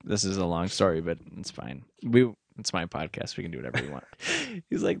this is a long story, but it's fine. It's my podcast. We can do whatever we want.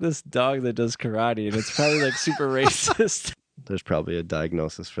 He's like this dog that does karate, and it's probably like super racist. There's probably a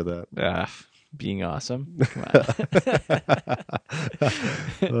diagnosis for that. Being awesome. Come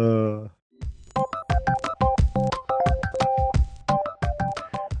on.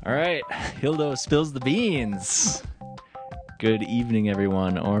 All right, Hildo spills the beans. Good evening,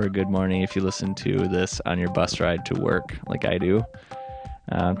 everyone, or good morning if you listen to this on your bus ride to work, like I do.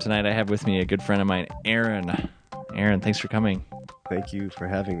 Tonight I have with me a good friend of mine, Aaron. Aaron, thanks for coming. Thank you for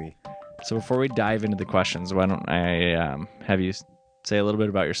having me. So before we dive into the questions, why don't I have you say a little bit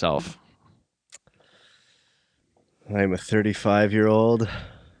about yourself? I'm a 35-year-old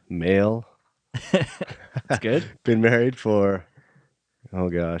male. That's good. Been married for, oh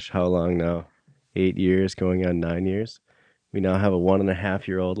gosh, how long now? 8 years, going on 9 years. We now have a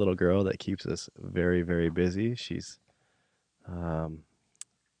 1.5-year-old little girl that keeps us very, very busy. She's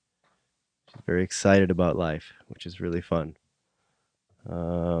very excited about life, which is really fun.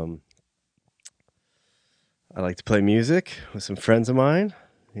 I like to play music with some friends of mine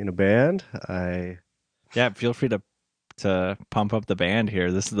in a band. Yeah, feel free to pump up the band here.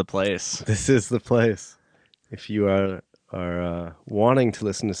 This is the place. This is the place. If you are wanting to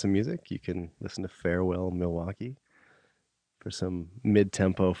listen to some music, you can listen to Farewell Milwaukee for some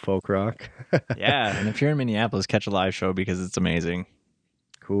mid-tempo folk rock. Yeah, and if you're in Minneapolis, catch a live show because it's amazing.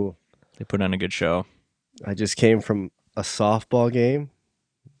 Cool. They put on a good show. I just came from a softball game,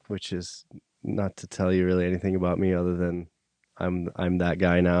 which is not to tell you really anything about me other than I'm that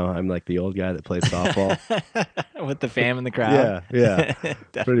guy now. I'm like the old guy that plays softball. With the fam in the crowd? Yeah.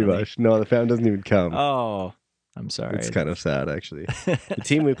 Pretty much. No, the fam doesn't even come. Oh, I'm sorry. It's kind of sad, actually. The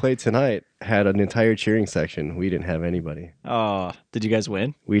team we played tonight had an entire cheering section. We didn't have anybody. Oh, did you guys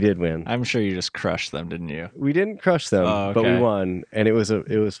win? We did win. I'm sure you just crushed them, didn't you? We didn't crush them, but we won, and it was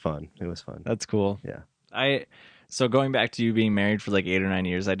fun. It was fun. That's cool. Yeah. So going back to you being married for like 8 or 9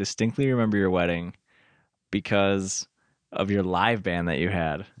 years, I distinctly remember your wedding because of your live band that you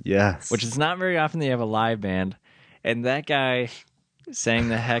had. Yes. Which is not very often that you have a live band, and that guy sang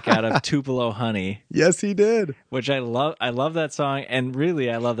the heck out of Tupelo Honey. Yes, he did. Which I love. I love that song, and really,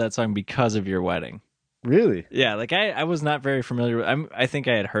 I love that song because of your wedding. Really? Yeah, like I was not very familiar with. I think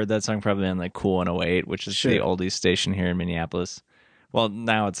I had heard that song probably on like Cool 108, which is the oldies station here in Minneapolis. Well,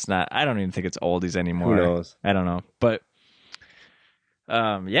 now it's not. I don't even think it's oldies anymore. Who knows? I don't know, but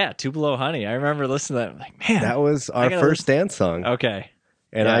yeah, Tupelo Honey. I remember listening to that. I'm like, man, that was our first dance song. Okay,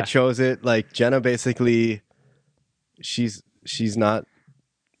 and I chose it. Like Jenna, basically, she's not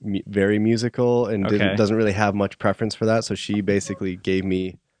very musical and doesn't really have much preference for that. So she basically gave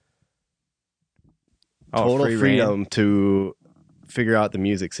me total freedom to figure out the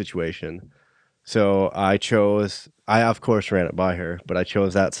music situation. So I of course ran it by her, but I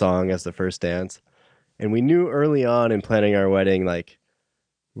chose that song as the first dance. And we knew early on in planning our wedding, like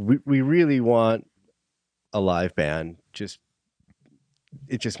we really want a live band.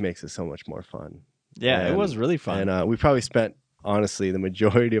 It just makes it so much more fun. Yeah, it was really fun. And we probably spent, honestly, the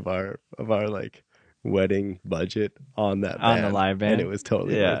majority of our like wedding budget on that band, on the live band, and it was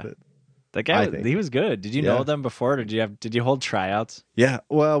totally worth it. That guy, he was good. Did you know them before? Did you hold tryouts? Yeah,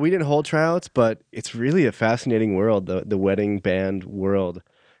 well, we didn't hold tryouts, but it's really a fascinating world, the wedding band world,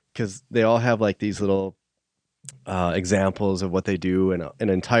 because they all have like these little examples of what they do and an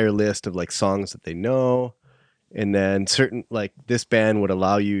entire list of like songs that they know, and then certain like this band would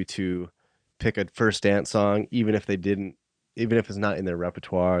allow you to pick a first dance song even if it's not in their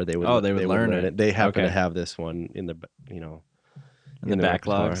repertoire. They would learn it. They happen to have this one in the in the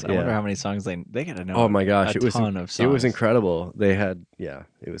backlogs. I wonder how many songs they gotta know. Oh my gosh, it was a ton of songs. It was incredible. It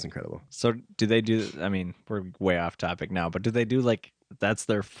was incredible. So do they do? I mean, we're way off topic now, but do they do like that's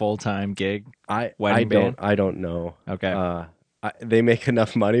their full-time gig? I don't know. Okay. They make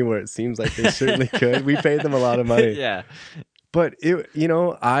enough money where it seems like they certainly could. We paid them a lot of money. Yeah. But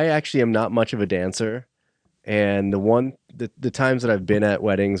I actually am not much of a dancer, and the times that I've been at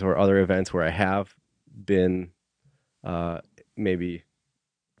weddings or other events where I have been maybe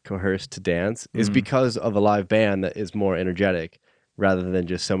coerced to dance is because of a live band that is more energetic rather than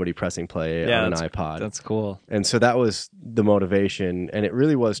just somebody pressing play on an iPod. That's cool. And so that was the motivation, and it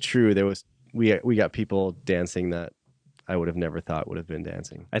really was true. We got people dancing that I would have never thought would have been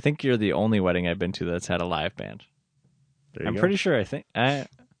dancing. I think you're the only wedding I've been to that's had a live band. I'm pretty sure. It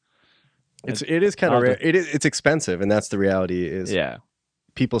is kind of rare. It's expensive, and that's the reality. Is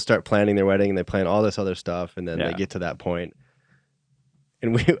people start planning their wedding and they plan all this other stuff, and then they get to that point.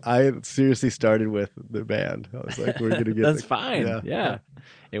 And I seriously started with the band. I was like, we're gonna get that's fine. Yeah,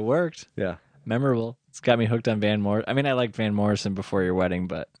 it worked. Yeah, memorable. It's got me hooked on Van Morrison. I mean, I liked Van Morrison before your wedding,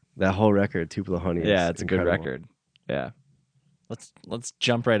 but That whole record, Tupelo Honey. Yeah, is it's incredible. a good record. Yeah. Let's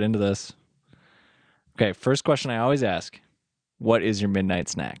jump right into this. Okay, first question I always ask. What is your midnight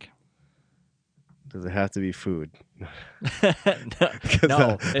snack? Does it have to be food? No, I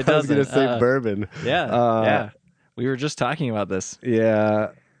it was doesn't. gonna say bourbon. Yeah. We were just talking about this. Yeah.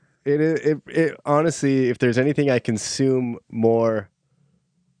 It honestly, if there's anything I consume more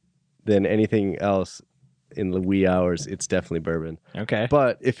than anything else in the wee hours, it's definitely bourbon. Okay.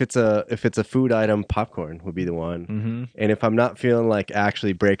 But if it's a food item, popcorn would be the one. Mm-hmm. And if I'm not feeling like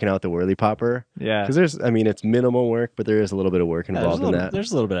actually breaking out the whirly popper, Yeah. because it's minimal work, but there is a little bit of work involved in that.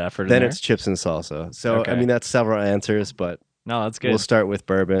 There's a little bit of effort Then in there. it's chips and salsa. So Okay. that's several answers, but No, that's good. we'll start with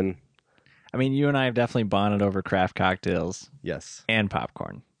bourbon. I mean, you and I have definitely bonded over craft cocktails Yes, and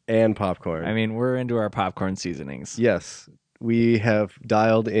popcorn. and popcorn. I mean, we're into our popcorn seasonings. Yes, we have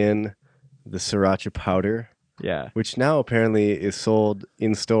dialed in the sriracha powder, Yeah. which now apparently is sold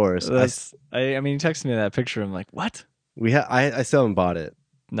in stores. I mean, you texted me that picture. I'm like, what? I still haven't bought it.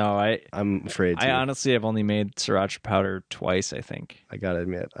 No, I'm afraid to. I honestly have only made sriracha powder twice, I think. I gotta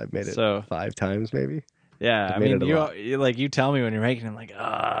admit, I've made it So- 5 times maybe. Yeah, I've I made mean, it a lot. you tell me when you're making it, I'm like,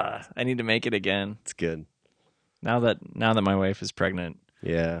 I need to make it again. It's good. Now that my wife is pregnant,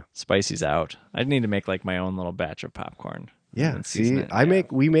 Yeah. spicy's out. I need to make like my own little batch of popcorn. Yeah. And season See,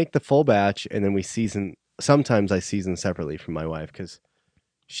 it. we make the full batch and then we season. Sometimes I season separately from my wife because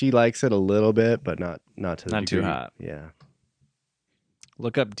she likes it a little bit, but not to the Not too degree. hot. Yeah.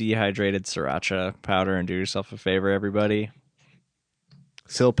 Look up dehydrated sriracha powder and do yourself a favor, everybody.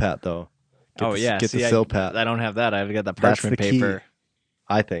 Silpat though. Get the See, Silpat. I don't have that. I've got the That's parchment the key. paper.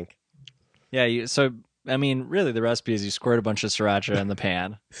 I think. Yeah, so I mean, really, the recipe is you squirt a bunch of sriracha in the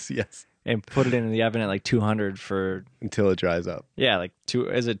pan Yes. and put it in the oven at like 200 for Until it dries up. like 2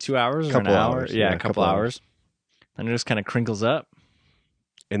 hours or Couple an hour? hours, Yeah, yeah, a couple hours. And it just kind of crinkles up.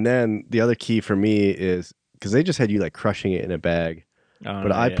 And then the other key for me is because they just had you like crushing it in a bag,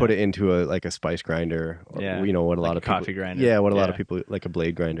 but I put it into a spice grinder. Or, Yeah, what a like lot a of people, coffee grinder. Yeah, what a lot of Yeah. people like a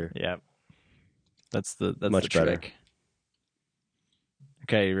blade grinder. Yeah, that's Much the better. trick.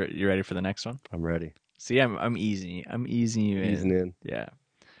 Okay, you ready for the next one? I'm ready. See, I'm easing you in. Easing in. Yeah.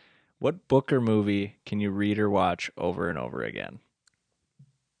 What book or movie can you read or watch over and over again?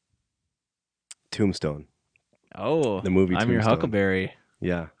 Tombstone. Oh, The movie I'm your Tombstone. Huckleberry.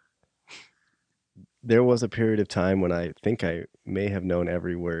 Yeah. There was a period of time when I think I may have known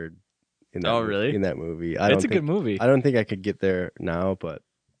every word in that Oh, really? in that movie. It's a good movie. I don't think I could get there now, but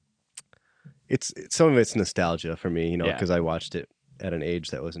it's some of it's nostalgia for me, Yeah. because I watched it at an age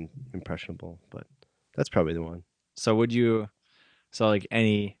that wasn't impressionable, but that's probably the one. So would you? So like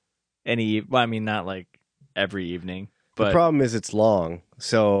any? Well, I mean, not like every evening, The but problem is it's long,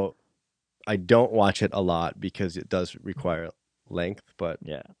 so I don't watch it a lot because it does require length, but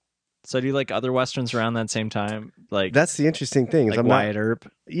yeah. So do you like other westerns around that same time? Like that's the interesting thing. Is like I'm Wyatt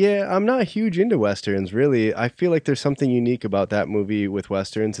Earp? I'm not huge into westerns, really. I feel like there's something unique about that movie with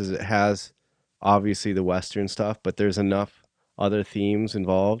westerns is it has obviously the western stuff, but there's enough other themes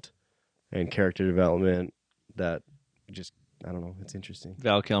involved and character development that just, I don't know, it's interesting.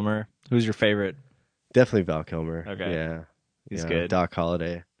 Val Kilmer. Who's your favorite? Definitely Val Kilmer. Okay. Yeah. He's Yeah, good. Doc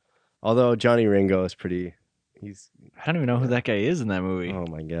Holliday. Although Johnny Ringo is he's, I don't even know who that guy is in that movie. oh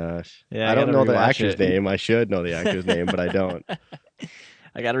my gosh. Yeah, I I don't gotta know the rewatch actor's it. name. I should know the actor's name, but I don't.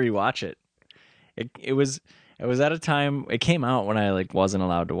 I got to rewatch it. It was at a time it came out when I like wasn't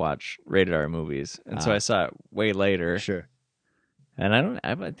allowed to watch rated R movies, and so Ah. I saw it way later. Sure. And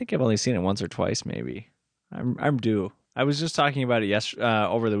I think I've only seen it once or twice, maybe. I'm due. I was just talking about it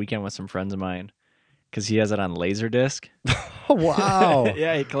over the weekend with some friends of mine because he has it on Laserdisc. Oh, wow.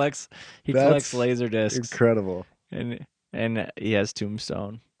 Yeah, he collects That's laser discs, Incredible. and he has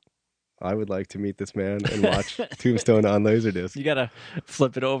Tombstone. I would like to meet this man and watch Tombstone on Laserdisc. You gotta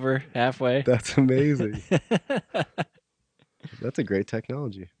flip it over halfway. That's amazing. That's a great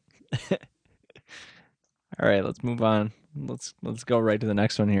technology. All right, let's move on. Let's go right to the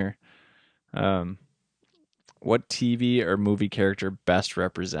next one here. What TV or movie character best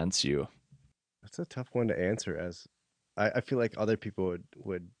represents you? That's a tough one to answer. As I feel like other people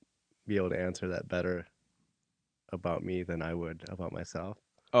would be able to answer that better about me than I would about myself.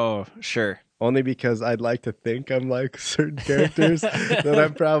 Oh, sure. Only because I'd like to think I'm like certain characters that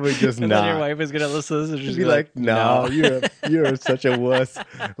I'm probably just And then your not. wife is gonna listen to this and She'd just be like, "No, you're such a wuss."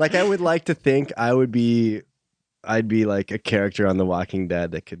 Like I would like to think I'd be like a character on The Walking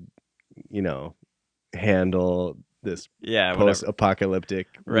Dead that could, handle this yeah, whatever. post-apocalyptic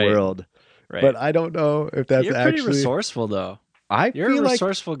Right. world. Right. But I don't know if that's You're pretty actually. resourceful, though. I You're a feel like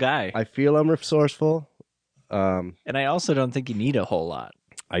resourceful guy, I feel I'm resourceful. and I also don't think you need a whole lot.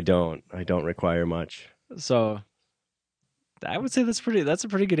 I don't require much. So I would say that's a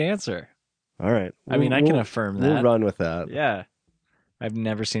pretty good answer. All right. I mean, I can affirm that. We'll run with that. Yeah. I've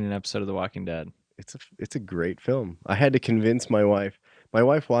never seen an episode of The Walking Dead. It's a great film. I had to convince my wife. My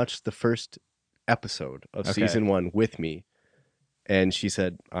wife watched the first episode of season 1 with me, and she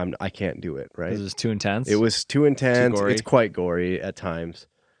said, I can't do it, right? It was too intense? It was too intense. Too gory? It's quite gory at times.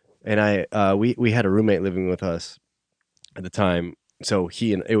 And we had a roommate living with us at the time, so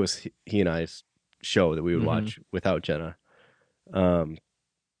he and I's show that we would watch without Jenna.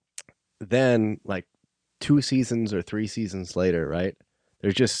 Then like 2 seasons or 3 seasons later, right?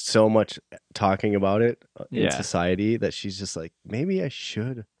 There's just so much talking about it in society that she's just like, maybe I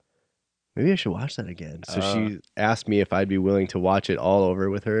should watch that again. So she asked me if I'd be willing to watch it all over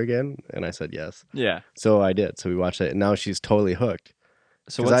with her again, and I said yes. Yeah. So I did. So we watched it, and now she's totally hooked.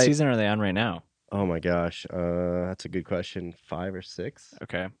 So what season are they on right now? Oh my gosh, that's a good question. 5 or 6.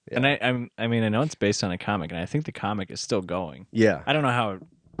 Okay. Yeah. And I mean I know it's based on a comic, and I think the comic is still going. Yeah. I don't know how.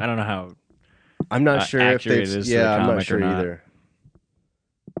 I'm not sure if accurate it is to the I'm not comic sure or not. either.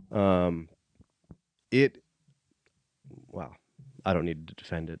 Wow, I don't need to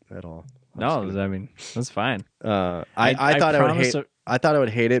defend it at all. No, I mean that's fine. I thought promise I thought I would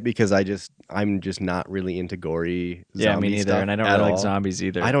hate it because I'm just not really into gory zombie yeah, me neither, stuff and I don't at really like all. zombies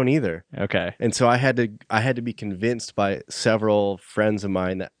either. I don't either. Okay. And so I had to be convinced by several friends of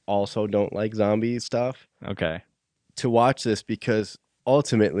mine that also don't like zombie stuff Okay. to watch this, because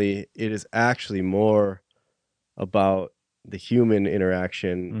ultimately it is actually more about the human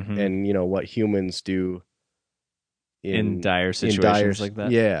interaction and what humans do in dire situations like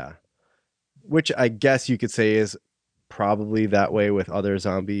that. Yeah. Which I guess you could say is probably that way with other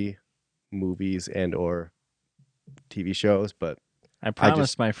zombie movies and or TV shows, but I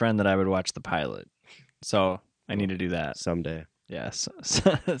promised my friend that I would watch the pilot. So I need to do that. someday. Yes.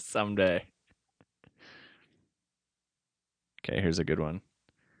 Someday. Okay, here's a good one.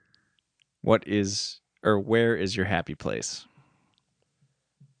 Where is your happy place?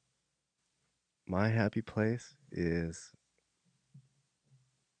 My happy place is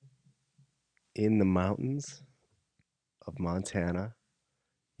in the mountains of Montana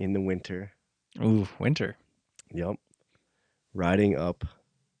in the winter. Ooh, winter. Yep. Riding up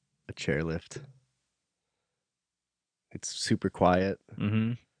a chairlift. It's super quiet.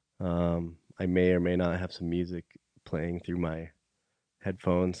 Mm-hmm. I may or may not have some music playing through my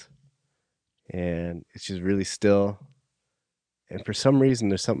headphones, and it's just really still. And for some reason,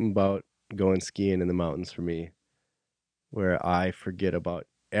 there's something about going skiing in the mountains for me where I forget about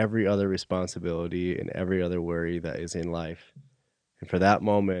every other responsibility and every other worry that is in life. And for that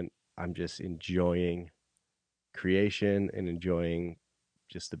moment, I'm just enjoying creation and enjoying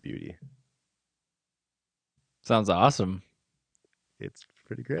just the beauty. Sounds awesome. It's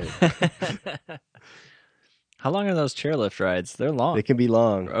pretty great. How long are those chairlift rides? They're long. They can be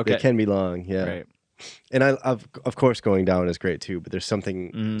long. Okay. They can be long, yeah. Right. And of course going down is great too, but there's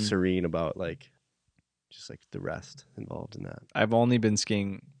something serene about just the rest involved in that. I've only been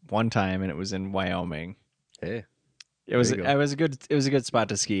skiing one time, and it was in Wyoming. Hey. It was a good spot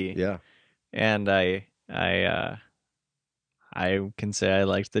to ski. Yeah. And I can say I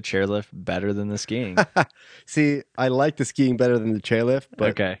liked the chairlift better than the skiing. See, I like the skiing better than the chairlift,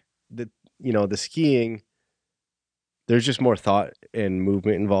 but okay. The skiing, there's just more thought and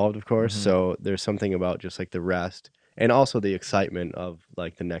movement involved, of course. Mm-hmm. So there's something about just the rest and also the excitement of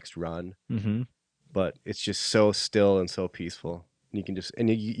the next run. Mm-hmm. But it's just so still and so peaceful. You can just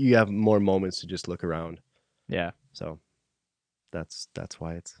you have more moments to just look around. Yeah. So that's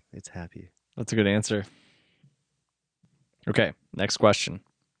why it's happy. That's a good answer. Okay, next question.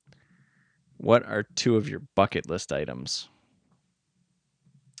 What are 2 of your bucket list items?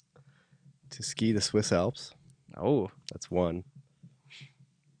 To ski the Swiss Alps. Oh, that's one.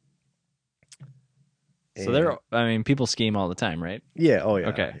 So people ski them all the time, right? Yeah. Oh yeah.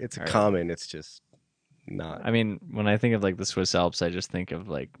 Okay. It's all common. Right. It's just not. I mean, when I think of the Swiss Alps, I just think of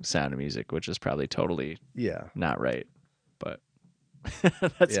Sound of Music, which is probably totally not right. But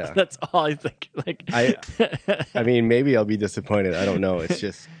that's all I think. I mean, maybe I'll be disappointed. I don't know. It's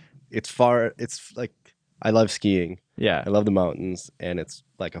just it's far. It's I love skiing. Yeah. I love the mountains, and it's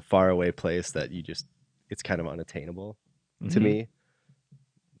a far away place that it's kind of unattainable to me.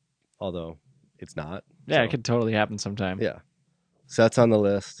 Although it's not. Yeah, so. It could totally happen sometime. Yeah. So that's on the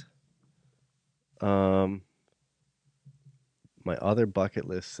list. My other bucket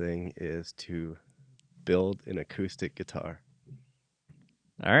list thing is to build an acoustic guitar.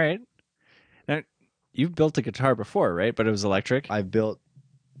 All right. Now, you've built a guitar before, right? But it was electric? I've built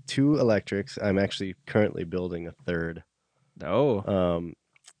 2 electrics. I'm actually currently building a third. Oh.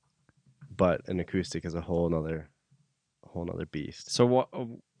 but an acoustic is a whole nother beast. So what?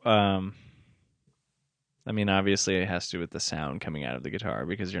 I mean, obviously, it has to do with the sound coming out of the guitar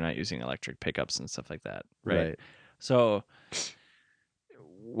because you're not using electric pickups and stuff like that, right? So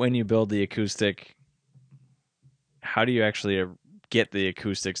when you build the acoustic, how do you actually get the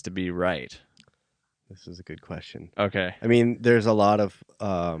acoustics to be right? This is a good question. Okay. I mean, there's a lot of.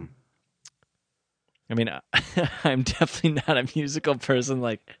 I mean, I'm definitely not a musical person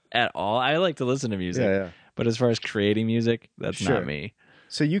like at all. I like to listen to music, Yeah. but as far as creating music, that's not me.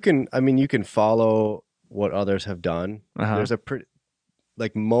 So you can follow what others have done. There's a pretty,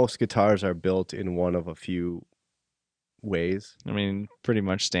 like, most guitars are built in one of a few ways. I mean, pretty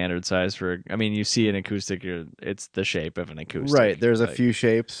much standard size for. I mean, you see an acoustic, it's the shape of an acoustic. Right. There's a few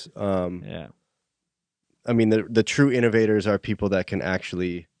shapes. Yeah. I mean, the true innovators are people that can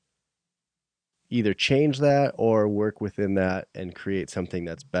actually either change that or work within that and create something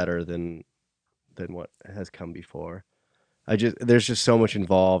that's better than what has come before. There's just so much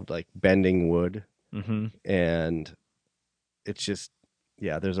involved, like bending wood, and it's just,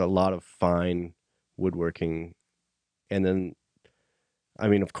 there's a lot of fine woodworking. And then, I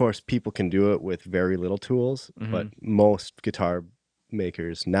mean, of course, people can do it with very little tools, but most guitar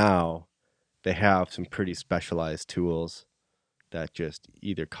makers now, they have some pretty specialized tools that just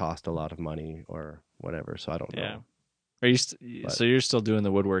either cost a lot of money or whatever. So I don't know. Are you so you're still doing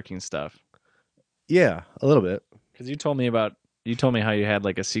the woodworking stuff? Yeah, a little bit. Because you told me how you had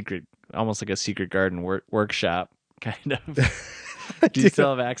like a secret, almost like a secret garden workshop, kind of. Do you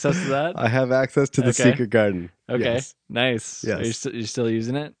still have access to that? I have access to the secret garden. Okay, yes. Nice. Yes. Are you still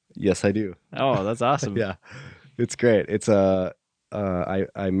using it? Yes, I do. Oh, that's awesome. Yeah, it's great. It's I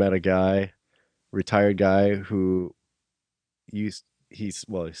met a retired guy who he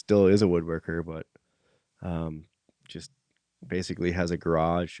still is a woodworker, but just basically has a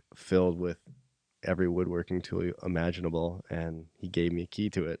garage filled with every woodworking tool imaginable, and he gave me a key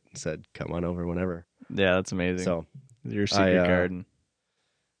to it and said, "Come on over whenever." Yeah, that's amazing. So your secret garden.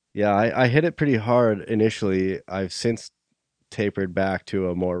 Yeah, I hit it pretty hard initially. I've since tapered back to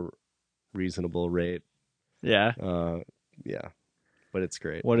a more reasonable rate. Yeah. Yeah, but it's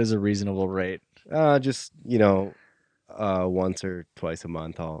great. What is a reasonable rate? Just once or twice a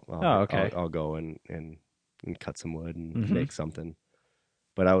month, I'll go and cut some wood and make something.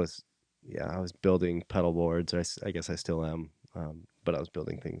 But I was building pedal boards. I guess I still am. But I was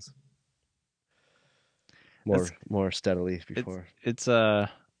building things more steadily before.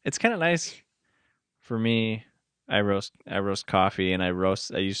 It's kind of nice for me. I roast coffee, and I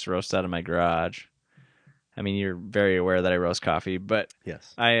used to roast out of my garage. I mean, you're very aware that I roast coffee, but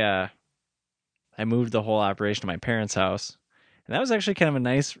yes, I moved the whole operation to my parents' house, and that was actually kind of a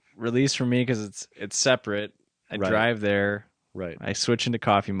nice release for me because it's separate. I drive there. Right. I switch into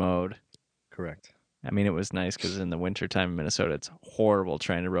coffee mode. Correct. I mean, it was nice because in the wintertime in Minnesota, it's horrible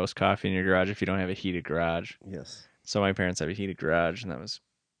trying to roast coffee in your garage if you don't have a heated garage. Yes. So my parents have a heated garage, and that was,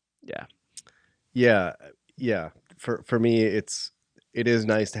 Yeah. For me, it is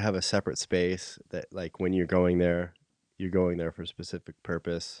nice to have a separate space that, like, when you're going there for a specific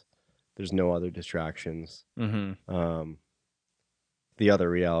purpose. There's no other distractions. The other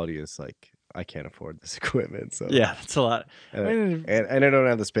reality is, like, I can't afford this equipment. So yeah, that's a lot. And I don't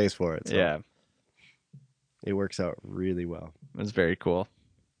have the space for it. So yeah. It works out really well. It's very cool.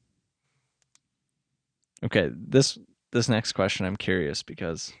 Okay, this next question, I'm curious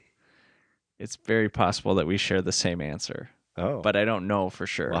because it's very possible that we share the same answer. Oh. But I don't know for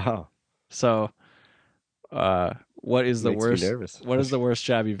sure. Wow. So, what is the worst? Nervous. What is the worst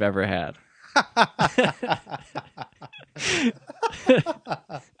job you've ever had?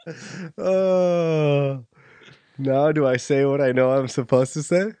 Oh. Now do I say what I know I'm supposed to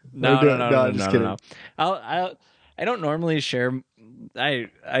say? No, I'm just kidding. No. I don't normally share. I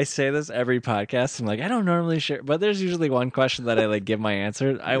say this every podcast. I'm like, I don't normally share, but there's usually one question that I like give my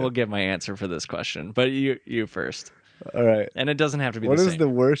answer. I will give my answer for this question, but you first. All right. And it doesn't have to be the same. What is the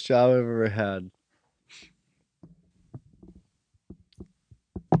worst job I've ever had?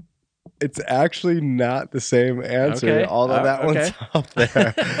 It's actually not the same answer, although that one's up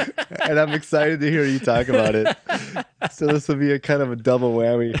there. And I'm excited to hear you talk about it. So this will be a kind of a double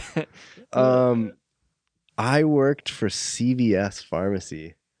whammy. I worked for CVS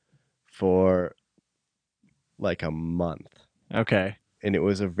Pharmacy for like a month. Okay. And it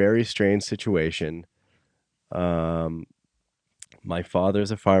was a very strange situation. My father's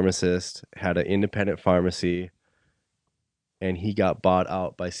a pharmacist, had an independent pharmacy, and he got bought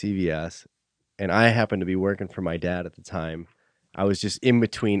out by CVS. And I happened to be working for my dad at the time. I was just in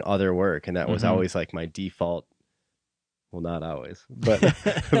between other work, and that was always like my default Well, not always, but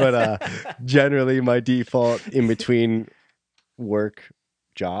generally my default in between work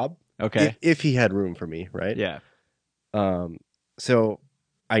job. Okay. If he had room for me, right? Yeah. So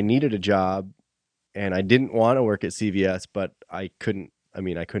I needed a job, and I didn't want to work at CVS, but I couldn't. I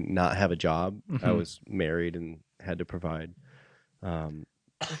mean, I couldn't not have a job. I Mhm. was married and had to provide,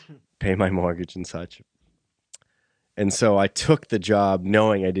 pay my mortgage and such. And so I took the job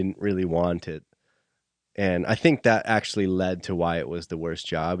knowing I didn't really want it. And I think that actually led to why it was the worst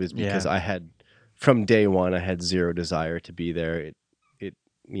job, is because Yeah. I had, from day one, I had zero desire to be there. It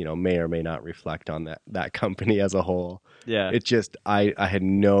may or may not reflect on that company as a whole. Yeah. It just, I had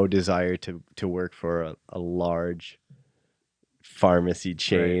no desire to work for a large pharmacy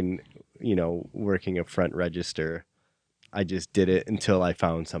chain, working a front register. I just did it until I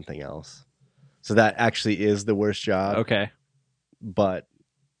found something else. So that actually is the worst job. Okay. But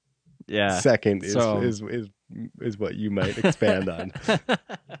Yeah. second is So- is what you might expand on.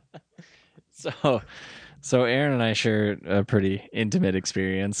 So Aaron and I share a pretty intimate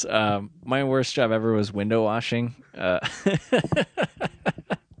experience. My worst job ever was window washing.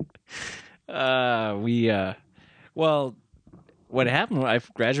 Well, what happened when I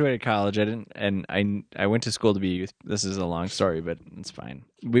graduated college, I went to school to be a youth. This is a long story, but it's fine.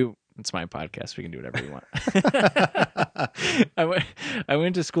 It's my podcast. We can do whatever you want. I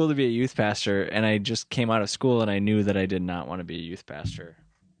went to school to be a youth pastor, and I just came out of school, and I knew that I did not want to be a youth pastor.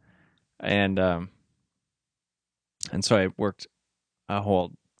 And so I worked a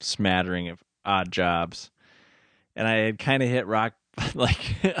whole smattering of odd jobs, and I had kind of hit rock. Like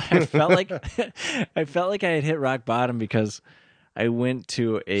I felt like I had hit rock bottom, because I went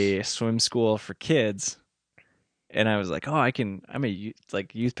to a swim school for kids, and I was like, oh, I'm a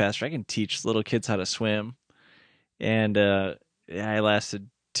youth pastor. I can teach little kids how to swim. And I lasted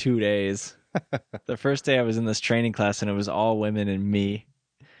 2 days. The first day I was in this training class, and it was all women and me.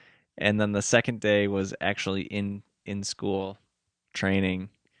 And then the second day was actually in school training,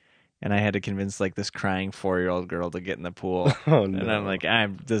 and I had to convince like this crying 4-year-old girl to get in the pool. Oh no! And I'm like,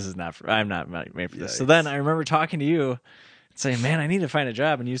 I'm not made for this. Yikes. So then I remember talking to you, saying, man, I need to find a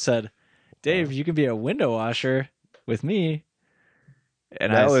job. And you said, Dave, you can be a window washer with me.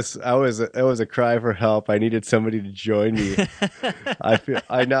 And that was a cry for help. I needed somebody to join me.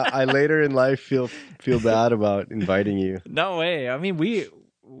 I later in life feel bad about inviting you. No way. I mean,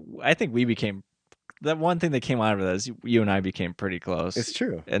 I think we became, that one thing that came out of that is you and I became pretty close. It's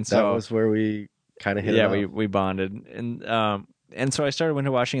true. And so that was where we kind of hit it off. we bonded. And so I started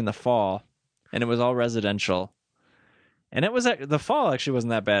window washing in the fall, and it was all residential. And the fall actually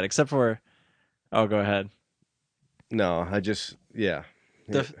wasn't that bad, except for, oh, go ahead. No, I just, yeah.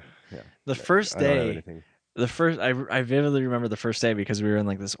 The first day, I vividly remember the first day, because we were in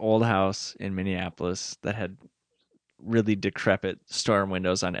like this old house in Minneapolis that had really decrepit storm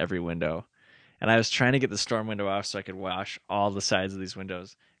windows on every window. And I was trying to get the storm window off so I could wash all the sides of these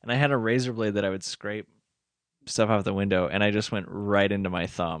windows. And I had a razor blade that I would scrape stuff off the window, and I just went right into my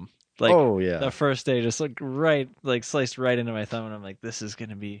thumb. Like, oh yeah, the first day just sliced right into my thumb, and I'm like, this is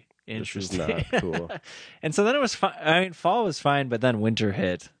gonna be interesting. This is not cool. And so then it was fine. I mean, fall was fine, but then winter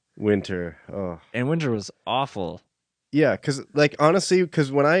hit. Winter, oh, and winter was awful. Yeah, because like honestly,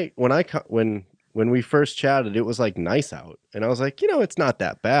 because when we first chatted, it was like nice out, and I was like, it's not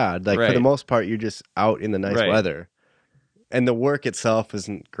that bad. Like for the most part, you're just out in the nice weather, and the work itself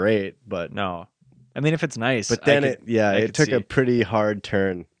isn't great. But no, I mean if it's nice. But then it took a pretty hard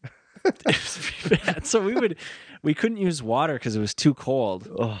turn. So we couldn't use water because it was too cold.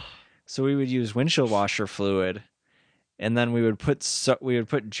 Oh. So we would use windshield washer fluid, and then we would put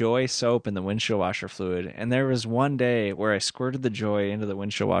Joy soap in the windshield washer fluid. And there was one day where I squirted the Joy into the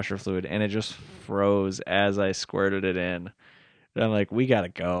windshield washer fluid, and it just froze as I squirted it in. And I'm like, we gotta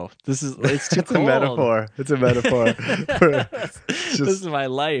go. It's too cold. It's a metaphor. This is my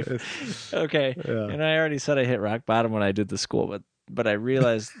life. Okay. Yeah. And I already said I hit rock bottom when I did the school, but I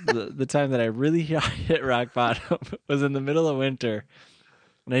realized the time that I really hit rock bottom was in the middle of winter,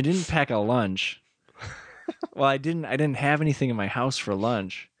 and I didn't pack a lunch. Well, I didn't have anything in my house for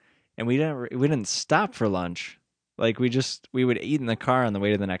lunch, and we didn't stop for lunch. Like we would eat in the car on the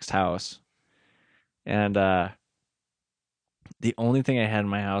way to the next house, and the only thing I had in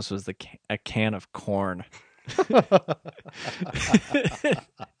my house was a can of corn.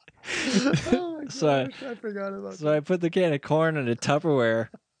 I forgot about that. So I put the can of corn in a Tupperware,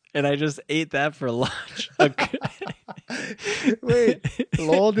 and I just ate that for lunch. Wait,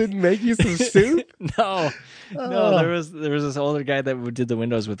 Lowell didn't make you some soup? No, there was this older guy that did the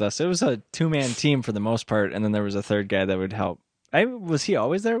windows with us. It was a 2-man team for the most part, and then there was a third guy that would help. Was he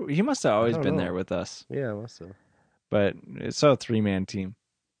always there? He must have always been there with us. Yeah, must have. But it's still a 3-man team.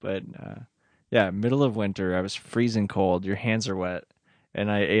 But yeah, middle of winter, I was freezing cold. Your hands are wet,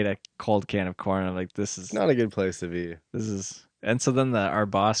 and I ate a cold can of corn. I'm like, this is Not a good place to be. And so then our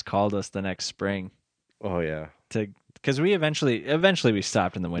boss called us the next spring Oh yeah. because we eventually we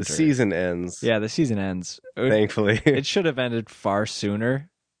stopped in the The winter. season ends. Yeah, the season ends. Thankfully. It should have ended far sooner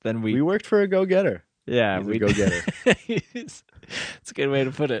than We worked for a go-getter. Yeah, He's a go-getter. It's a good way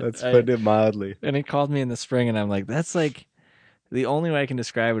to put it. Let's put it mildly. And he called me in the spring, and I'm like, that's like the only way I can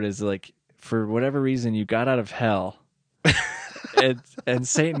describe it is like, for whatever reason, you got out of hell, and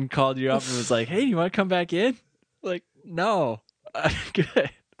Satan called you up and was like, hey, do you want to come back in? Like, no, I'm good.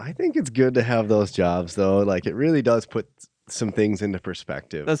 I think it's good to have those jobs, though. Like, it really does put some things into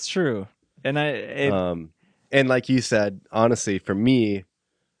perspective. That's true. And and like you said, honestly, for me,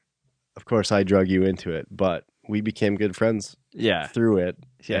 of course, I drug you into it, but we became good friends through it,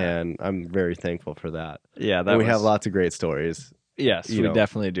 and I'm very thankful for that. Yeah, we have lots of great stories. Yes, we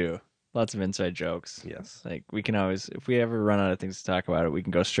definitely do. Lots of inside jokes. Yes. Like, we can always, if we ever run out of things to talk about, we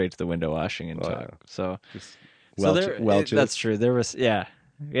can go straight to the window washing and talk. Yeah. So, Welch's. That's true. There was, yeah.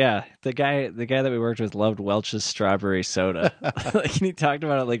 The guy that we worked with loved Welch's strawberry soda. Like, and he talked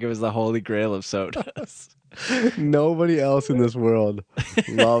about it like it was the holy grail of sodas. Nobody else in this world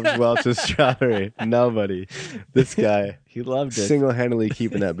loves Welch's strawberry. Nobody. This guy, he loved it. Single-handedly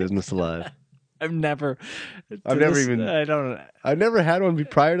keeping that business alive. I've never had one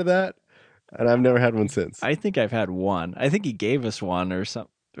prior to that, and I've never had one since. I think I've had one. I think he gave us one or something.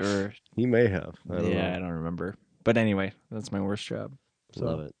 Or he may have. I don't know. I don't remember. But anyway, that's my worst job. So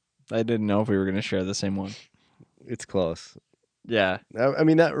love it. I didn't know if we were going to share the same one. It's close. Yeah. I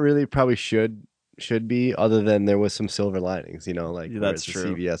mean, that really probably should be, other than there was some silver linings, like that's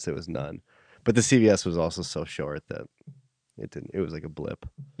true. The CVS, it was none. But the CVS was also so short that it was like a blip.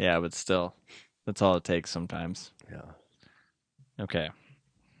 Yeah, but still, that's all it takes sometimes. Yeah. Okay.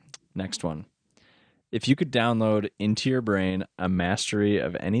 Next one. If you could download into your brain a mastery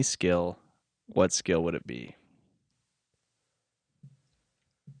of any skill, what skill would it be?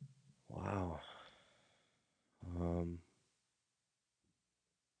 Wow.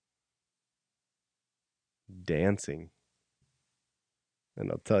 Dancing.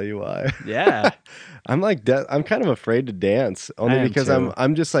 And I'll tell you why. Yeah. I'm kind of afraid to dance, only because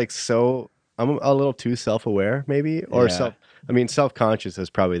I'm just like I'm a little too self-aware, maybe, or self-conscious is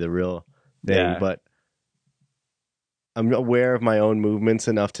probably the real thing, but I'm aware of my own movements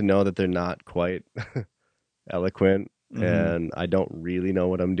enough to know that they're not quite eloquent, and I don't really know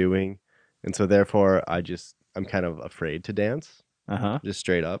what I'm doing. And so therefore I'm kind of afraid to dance. Just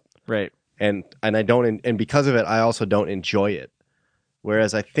straight up. Right. And I don't, and because of it, I also don't enjoy it.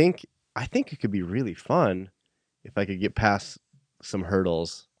 Whereas I think it could be really fun if I could get past some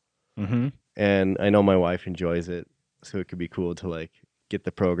hurdles. Mm-hmm. And I know my wife enjoys it, so it could be cool to like get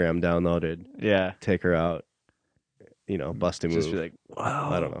the program downloaded. Yeah. Take her out, bust a move. Just be like,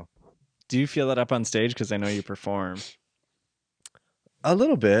 wow. I don't know. Do you feel that up on stage? Because I know you perform. A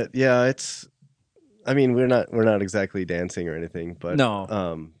little bit, yeah. I mean, we're not exactly dancing or anything, but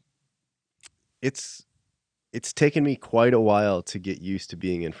no. It's taken me quite a while to get used to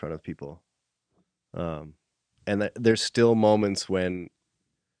being in front of people. And there's still moments when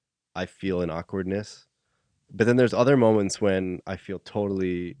I feel an awkwardness, but then there's other moments when I feel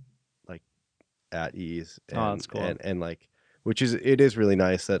totally like at ease. And, that's cool. And like, it is really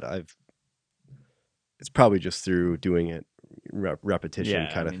nice that it's probably just through doing it repetition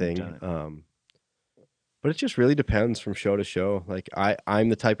kind of thing. But it just really depends from show to show. Like I'm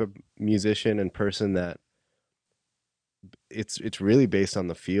the type of musician and person that it's really based on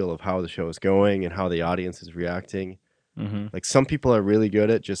the feel of how the show is going and how the audience is reacting. Mm-hmm. Like some people are really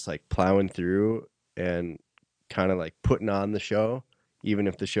good at just like plowing through and kind of like putting on the show, even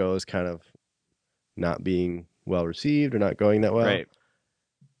if the show is kind of not being well received or not going that well. Right.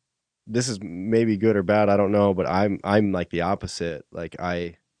 This is maybe good or bad, I don't know, but I'm like the opposite. Like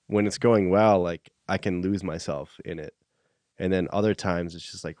when it's going well, like I can lose myself in it. And then other times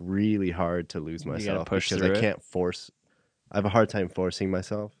it's just like really hard to lose myself because I have a hard time forcing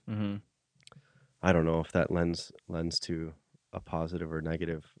myself. Mm-hmm. I don't know if that lends to a positive or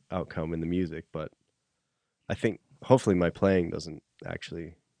negative outcome in the music, but I think hopefully my playing doesn't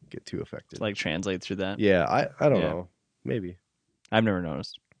actually get too affected. Like translate through that? Yeah, I don't know. Maybe. I've never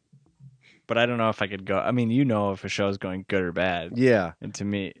noticed. But I don't know if I could go. I mean, if a show's going good or bad. Yeah. And to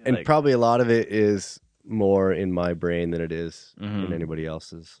me. And probably a lot of it is more in my brain than it is in anybody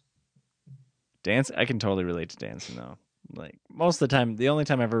else's. Dance, I can totally relate to dancing, though. Like, most of the time, the only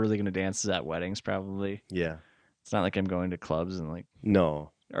time I'm ever really going to dance is at weddings, probably. Yeah. It's not like I'm going to clubs and like.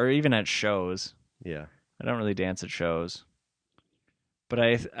 No. Or even at shows. Yeah. I don't really dance at shows. But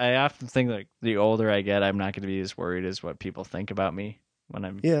I often think like the older I get, I'm not going to be as worried as what people think about me when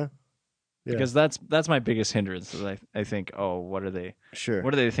I'm Yeah. because that's my biggest hindrance. Is I think, oh, what are they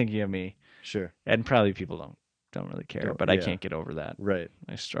thinking of me? Sure. And probably people don't really care, but I can't get over that. Right.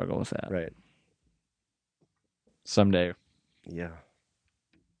 I struggle with that. Right. Someday. Yeah.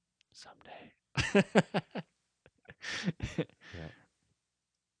 Someday. Yeah.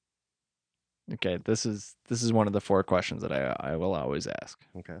 Okay, this is one of the 4 questions that I will always ask.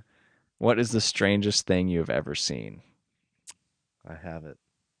 Okay. What is the strangest thing you have ever seen? I have it.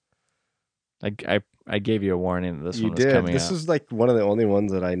 I gave you a warning that this You one was did. coming This up. is like one of the only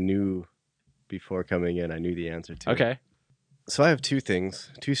ones that I knew before coming in. I knew the answer to. Okay. So I have 2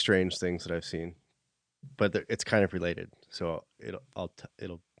 strange things that I've seen, but it's kind of related. So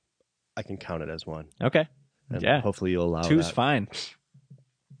I can count it as one. Okay. And yeah. hopefully you'll allow 2's that. fine.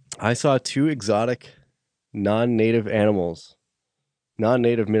 I saw 2 exotic, non-native Minnesota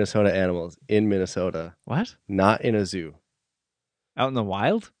animals in Minnesota, What? not in a zoo. Out in the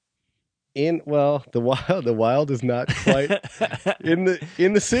wild? The wild is not quite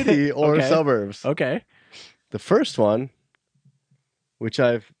in the city or Okay. suburbs. Okay. The first one, which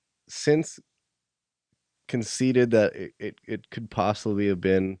I've since conceded that it could possibly have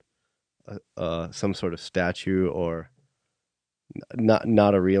been some sort of statue or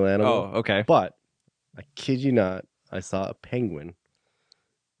not a real animal. Oh, okay. But I kid you not, I saw a penguin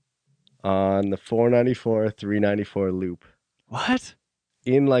on the 494, 394 loop. What?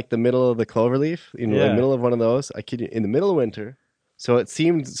 In like the middle of the cloverleaf, in the middle of one of those. I kid you, in the middle of winter. So it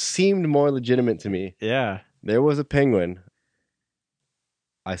seemed more legitimate to me. Yeah. There was a penguin.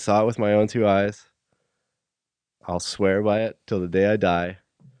 I saw it with my own 2 eyes. I'll swear by it till the day I die.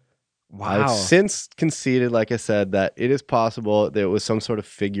 Wow. I've since conceded, like I said, that it is possible that it was some sort of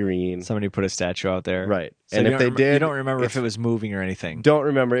figurine. Somebody put a statue out there. Right. So and if they did... You don't remember if it was moving or anything? Don't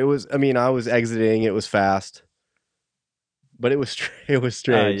remember. It was... I mean, I was exiting. It was fast. But it was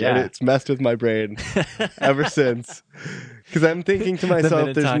strange. Yeah. And it's messed with my brain ever since. Because I'm thinking to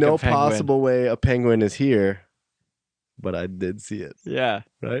myself, there's no possible way a penguin is here. But I did see it. Yeah.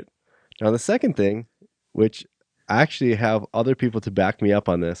 Right? Now, the second thing, which I actually have other people to back me up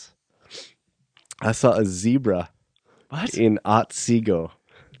on this, I saw a zebra in Otsego,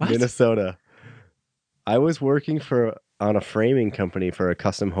 Minnesota. I was working on a framing company for a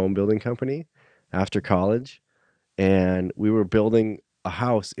custom home building company after college, and we were building a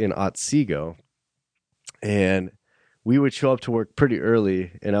house in Otsego, and we would show up to work pretty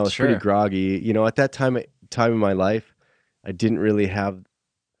early, and I was pretty groggy. You know, at that time in my life, I didn't really have...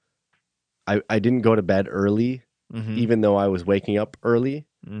 I didn't go to bed early, even though I was waking up early.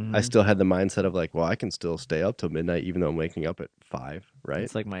 Mm-hmm. I still had the mindset of like, well, I can still stay up till midnight, even though I'm waking up at 5, right?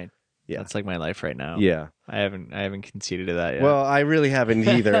 It's like that's like my life right now. Yeah. I haven't conceded to that yet. Well, I really haven't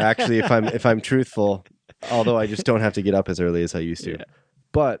either, actually, if I'm truthful, although I just don't have to get up as early as I used to. Yeah.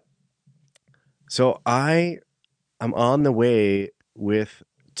 But so I'm on the way with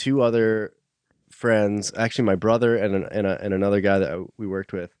 2 other friends, actually my brother and another guy that we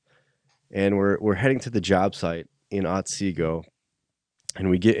worked with. And we're heading to the job site in Otsego, and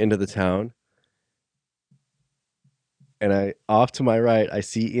we get into the town, and off to my right, I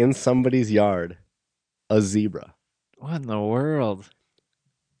see in somebody's yard a zebra. What in the world?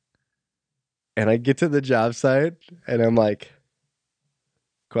 And I get to the job site, and I'm like,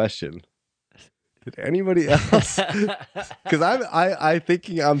 question: did anybody else? Because I'm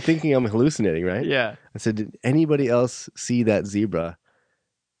thinking I'm hallucinating, right? Yeah. I said, did anybody else see that zebra?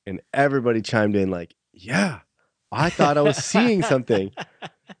 And everybody chimed in like, yeah, I thought I was seeing something.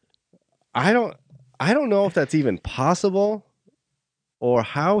 I don't know if that's even possible or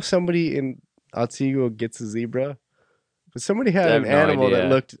how somebody in Otsego gets a zebra. But somebody had an animal that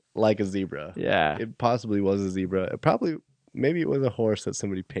looked like a zebra. Yeah. It possibly was a zebra. Maybe it was a horse that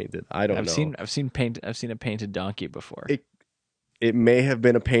somebody painted. I don't know. I've seen a painted donkey before. It may have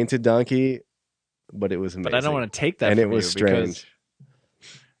been a painted donkey, but it was amazing. But I don't want to take that and from it was strange.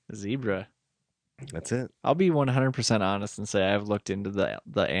 Zebra. That's it. I'll be 100% honest and say I've looked into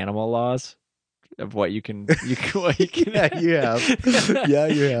the animal laws of what you can yeah, you have. Yeah,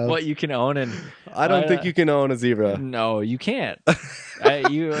 you have. What you can own, and I don't think you can own a zebra. No, you can't.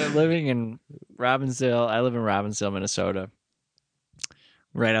 You are living in Robbinsdale. I live in Robbinsdale, Minnesota,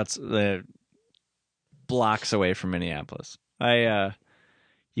 right outside the blocks away from Minneapolis. You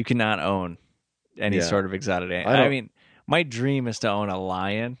cannot own any sort of exotic animal. I mean, my dream is to own a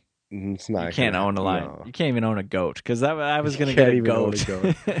lion. It's not. You can't own a lion. No. You can't even own a goat because I was going to get a goat.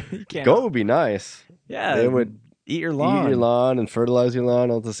 Goat would be nice. Yeah, they would. eat your eat lawn. your lawn and fertilize your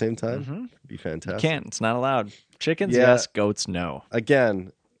lawn all at the same time. Mhm. Be You fantastic. can't. It's not allowed. Chickens, Yeah. yes. Goats, no.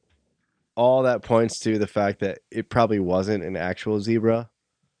 Again, all that points to the fact that it probably wasn't an actual zebra,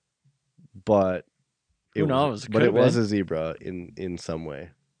 but Who knows? But Could it have was been. a zebra in some way.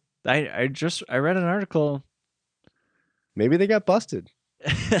 I read an article. Maybe they got busted.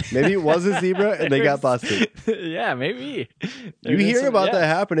 Maybe it was a zebra and they got busted. Yeah, maybe. You hear about that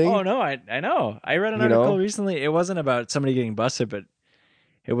happening. Oh no, I know. I read an article recently. It wasn't about somebody getting busted, but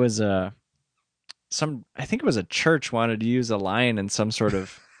it was I think it was a church wanted to use a lion in some sort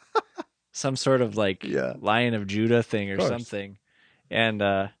of like Lion of Judah thing or something. And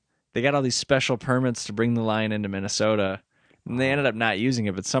they got all these special permits to bring the lion into Minnesota. And they ended up not using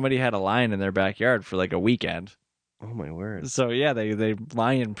it, but somebody had a lion in their backyard for like a weekend. Oh my word. So yeah, they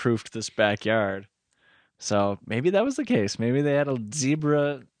lion proofed this backyard. So maybe that was the case. Maybe they had a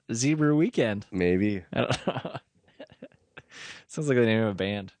zebra weekend. Maybe. I don't know. Sounds like the name of a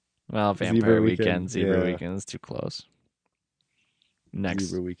band. Well, Vampire Zebra Weekend, Zebra yeah. Weekend is too close. Next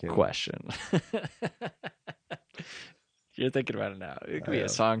Zebra Weekend. question. You're thinking about it now. It could be a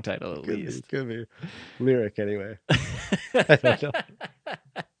song title at least. Could be. Lyric anyway. I don't know.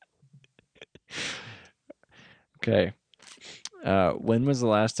 Okay. When was the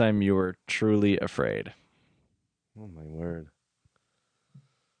last time you were truly afraid? Oh my word.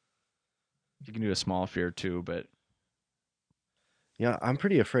 You can do a small fear too, but Yeah, I'm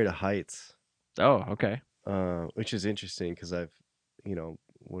pretty afraid of heights. oh, okay. Which is interesting because I've,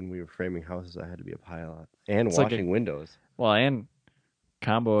 when we were framing houses, I had to be up high a lot and It's like washing windows. Well, and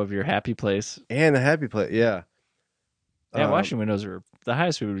combo of your happy place. And the happy place, yeah. Yeah, washing windows are the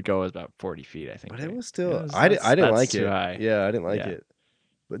highest we would go is about 40 feet, I think. But right? it was still, I didn't like too it. high. Yeah, I didn't like it.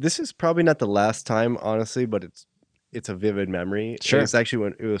 But this is probably not the last time, honestly. But it's a vivid memory. Sure, and it's actually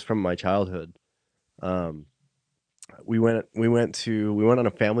when it was from my childhood. We went on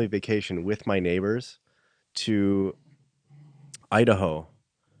a family vacation with my neighbors to Idaho.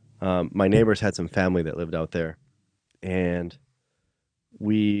 My neighbors had some family that lived out there, and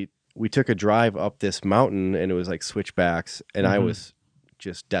we took a drive up this mountain, and it was like switchbacks, and I was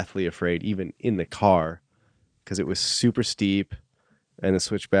just deathly afraid, even in the car, because it was super steep, and the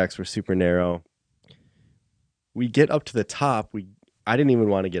switchbacks were super narrow. We get up to the top. I didn't even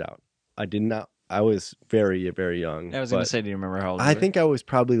want to get out. I did not. I was very, very young. I was going to say, do you remember how old you I were? think I was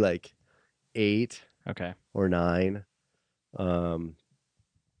probably like 8 or 9. I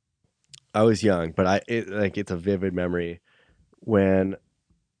was young, but it's a vivid memory when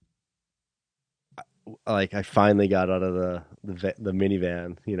I finally got out of the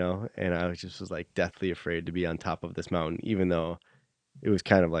minivan, and I was like deathly afraid to be on top of this mountain, even though it was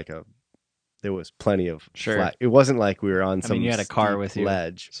kind of like there was plenty of flat. It wasn't like we were on some you had a car with you,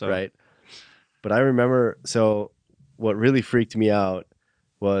 ledge, right? But I remember, so what really freaked me out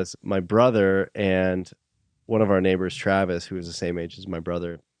was my brother and one of our neighbors, Travis, who was the same age as my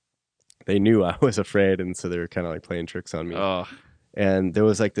brother. They knew I was afraid, and so they were kind of like playing tricks on me. Oh. And there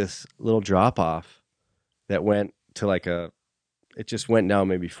was like this little drop off that went to it just went down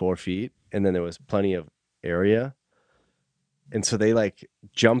maybe 4 feet, and then there was plenty of area. And so they like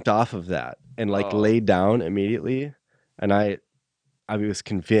jumped off of that and laid down immediately. And I was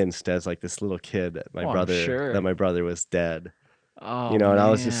convinced as like this little kid that my brother was dead. Oh, and I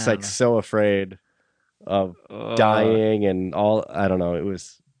was just like so afraid of dying and all. I don't know. It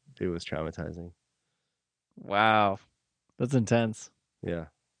was traumatizing. Wow, that's intense. Yeah,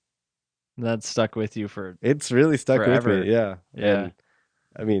 that stuck with you for. It's really stuck forever. with me. Yeah, yeah. And,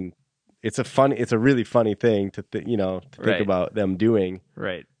 I mean, it's a really funny thing to think about them doing.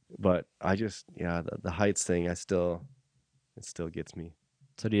 Right. But I just the heights thing. It still gets me.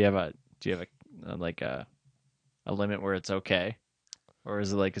 So do you have a limit where it's okay, or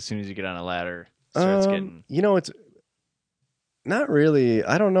is it like as soon as you get on a ladder, it starts getting? It's not really.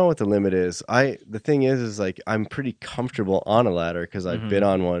 I don't know what the limit is. The thing is like I'm pretty comfortable on a ladder because I've been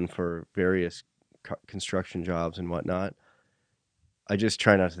on one for various construction jobs and whatnot. I just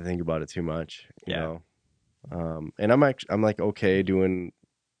try not to think about it too much, you know. And I'm like okay doing,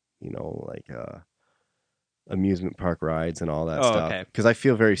 like amusement park rides and all that stuff because I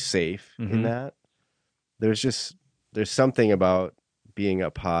feel very safe in that. There's something about being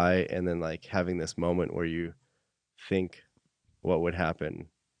up high and then like having this moment where you think what would happen,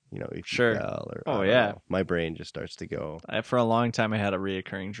 if you fell or my brain just starts to go. For a long time I had a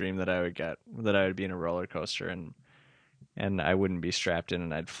reoccurring dream that I would be in a roller coaster and I wouldn't be strapped in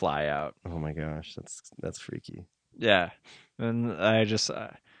and I'd fly out. Oh my gosh, that's freaky. Yeah. And I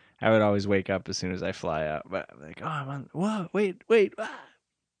would always wake up as soon as I fly out, but like, oh, I'm on, whoa, wait, ah.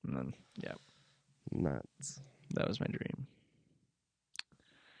 And then, nuts. That was my dream.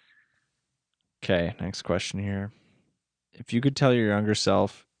 Okay, next question here. If you could tell your younger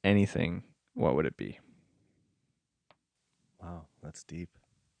self anything, what would it be? Wow, that's deep.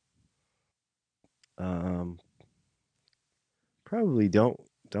 Um, Probably don't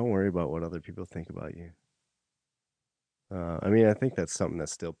worry about what other people think about you. I mean, I think that's something that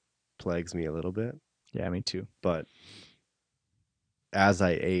still plagues me a little bit, Yeah, me too. but as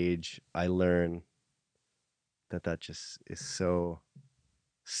I age, I learn that just is so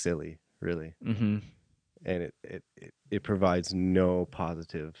silly, really, Mm-hmm. and it provides no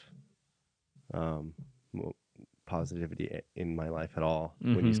um, positivity in my life at all.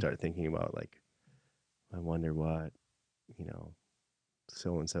 When you Mm-hmm. start thinking about like, I wonder what you know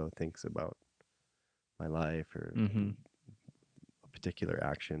so and so thinks about my life or Mm-hmm. a particular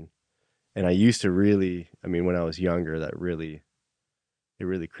action. And I used to really, I mean, when I was younger, it really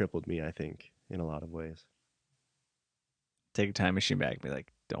crippled me, I think, in a lot of ways. Take a time machine back and be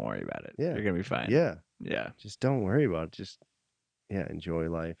like, don't worry about it. Yeah. You're gonna be fine. Yeah. Yeah. Just don't worry about it. Just, yeah, enjoy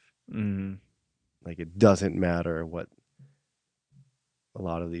life. Mm-hmm. Like, it doesn't matter what a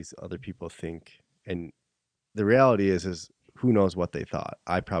lot of these other people think. And the reality is who knows what they thought?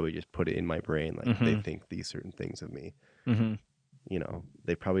 I probably just put it in my brain, like, they Mm-hmm. think these certain things of me. Mm-hmm.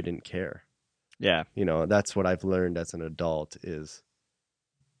 They probably didn't care. Yeah. That's what I've learned as an adult is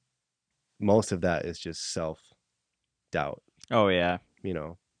most of that is just self doubt, Oh yeah. you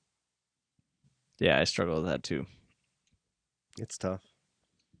know. Yeah, I struggle with that too. It's tough.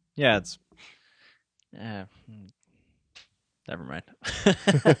 Yeah, it's never mind.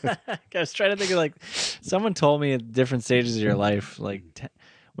 I was trying to think of like someone told me at different stages of your life, like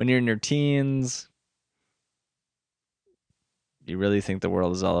when you're in your teens, you really think the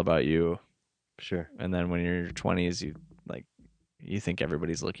world is all about you, Sure. and then when you're in your 20s, you think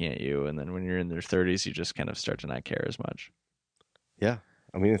everybody's looking at you, and then when you're in their 30s, you just kind of start to not care as much. Yeah.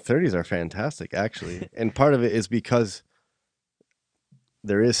 I mean, the 30s are fantastic, actually. And part of it is because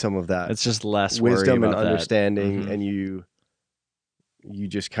there is some of that It's just less worry wisdom and about that. understanding, Mm-hmm. and you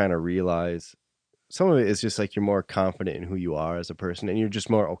just kind of realize some of it is just like you're more confident in who you are as a person, and you're just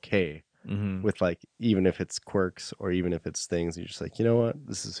more okay Mm-hmm. with like even if it's quirks or even if it's things, you're just like, you know what,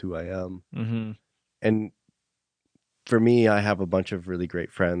 this is who I am. Mm-hmm. And for me, I have a bunch of really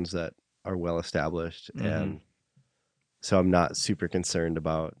great friends that are well established, Mm-hmm. and so I'm not super concerned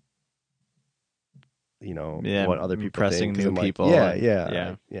about Yeah, what other people impressing think because new I'm like, people, and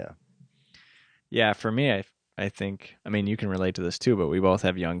yeah, yeah, yeah. For me, I think, I mean, you can relate to this too, but we both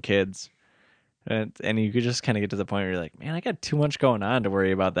have young kids, and you could just kind of get to the point where you're like, man, I got too much going on to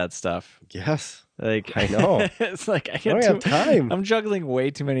worry about that stuff. yes, Like, I know. it's like I don't have time. I'm juggling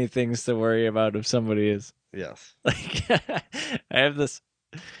way too many things to worry about if somebody is Yes, like, I have this.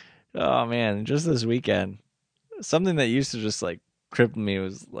 Oh man, just this weekend, something that used to just like cripple me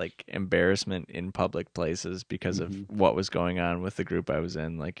was like embarrassment in public places because of hmm what was going on with the group I was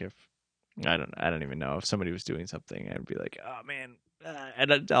in. Like if I don't even know if somebody was doing something, I'd be like, oh man,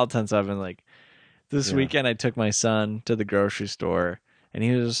 and I'll tense up. And like this yeah, weekend, I took my son to the grocery store, and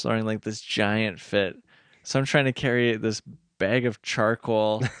he was just throwing like this giant fit. So I'm trying to carry this bag of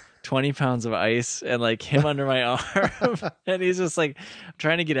charcoal, 20 pounds of ice, and like him under my arm. And he's just like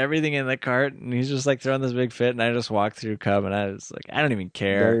trying to get everything in the cart, and he's just like throwing this big fit. And I just walked through Cub, and I was like, I don't even don't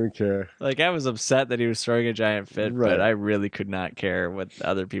care. even care. Like I was upset that he was throwing a giant fit, but Right. I really could not care what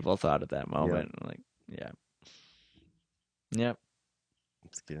other people thought at that Yeah, moment. Like, yeah, yep.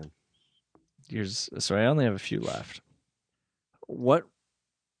 it's good. Here's so I only have a few left. What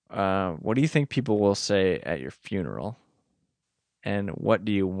what do you think people will say at your funeral, and what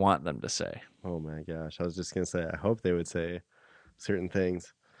do you want them to say? Oh my gosh, I was just gonna say, I hope they would say certain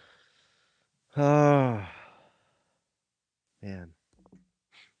things. Oh man,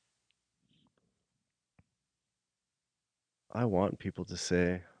 I want people to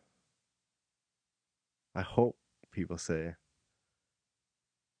say. I hope people say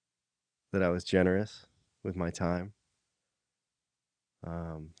that I was generous with my time,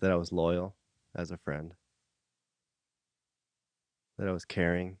 that I was loyal as a friend, that I was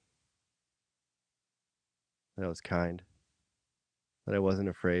caring, that I was kind, that I wasn't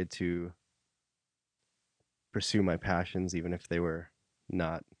afraid to pursue my passions, even if they were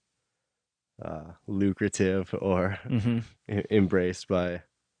not lucrative or Mm-hmm. embraced by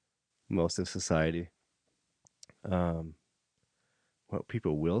most of society. Um, what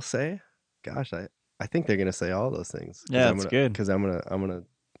people will say, gosh, I think they're gonna say all those things Yeah, that's good. because you know I'm gonna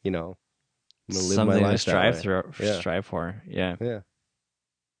live my Something to life that way. Yeah, strive for. Yeah, yeah,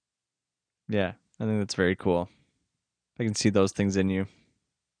 yeah. I think that's very cool. I can see those things in you.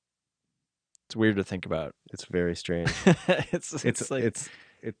 It's weird to think about. It's very strange. It's like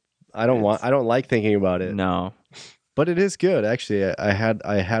It. I don't like thinking about it. no. But it is good, actually. I had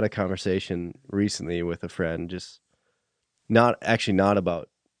a conversation recently with a friend, just not about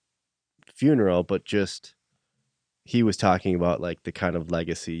funeral, but just he was talking about like the kind of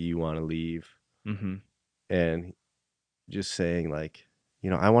legacy you want to leave, Mm-hmm. and just saying like,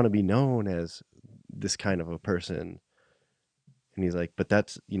 I want to be known as this kind of a person. And he's like, but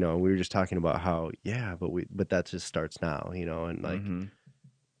that's, we were just talking about how, yeah, but that just starts now, and like Mm-hmm.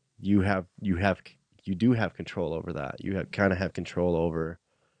 you do have control over that. You kind of have control over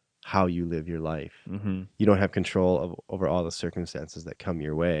how you live your life. Mm-hmm. You don't have control over all the circumstances that come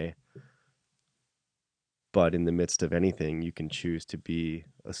your way. But in the midst of anything, you can choose to be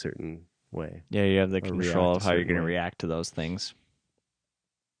a certain way. Yeah, you have the Or control react a of how you're certain going to way. react to those things.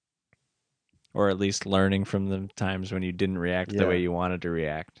 Or at least learning from the times when you didn't react the Yeah. way you wanted to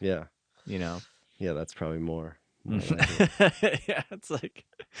react, Yeah. you know? Yeah, that's probably more like it. Yeah, it's like,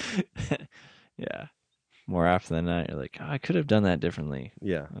 yeah. More often than not, you're like, oh, I could have done that differently.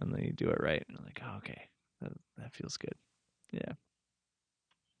 Yeah. And then you do it right. And you're like, oh, okay, that feels good. Yeah.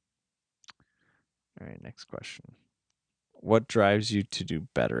 All right, next question. What drives you to do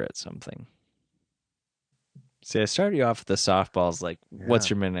better at something? See, I started you off with the softballs, like, what's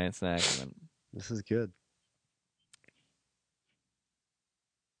Yeah. your midnight snack? And then, This is good.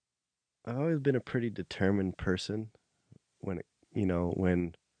 I've always been a pretty determined person when it,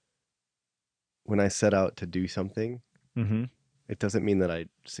 when I set out to do something. mm-hmm. It doesn't mean that I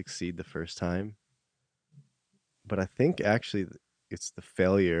succeed the first time, but I think actually it's the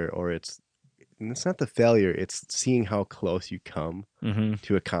failure, and it's not the failure, it's seeing how close you come Mm-hmm.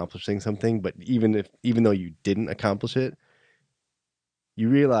 to accomplishing something. But even though you didn't accomplish it, you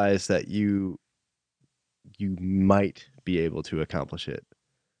realize that you might be able to accomplish it.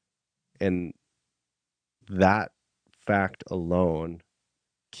 And that fact alone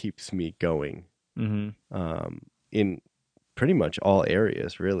keeps me going, Mm-hmm. in pretty much all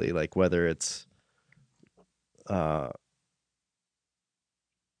areas, really. Like whether it's uh,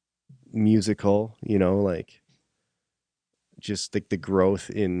 musical, like just like the growth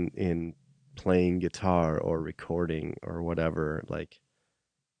in playing guitar or recording or whatever. Like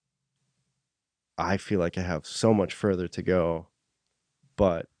I feel like I have so much further to go,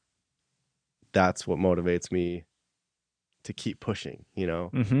 but that's what motivates me to keep pushing,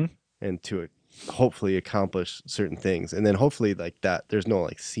 Mm-hmm. and to hopefully accomplish certain things. And then hopefully like that, there's no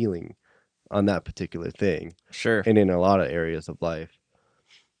like ceiling on that particular thing. Sure. And in a lot of areas of life.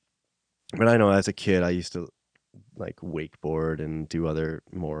 But I know as a kid, I used to like wakeboard and do other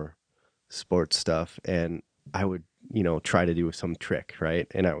more sports stuff. And I would, try to do some trick, right?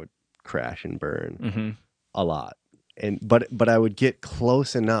 And I would crash and burn Mm-hmm. a lot. And but I would get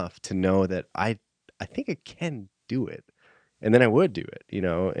close enough to know that I think I can do it. And then I would do it,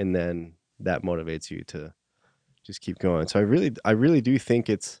 and then that motivates you to just keep going. So I really do think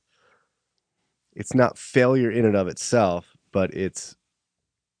it's not failure in and of itself, but it's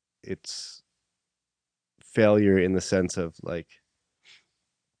failure in the sense of like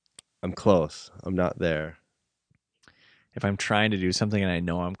I'm close, I'm not there. If I'm trying to do something and I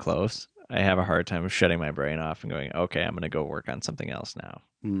know I'm close, I have a hard time shutting my brain off and going, okay, I'm going to go work on something else now.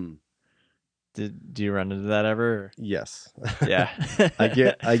 Mm. Do you run into that ever? Yes. Yeah. I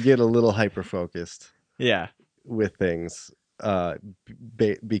get a little hyper focused Yeah. with things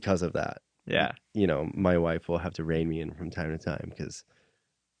because of that. Yeah. My wife will have to rein me in from time to time because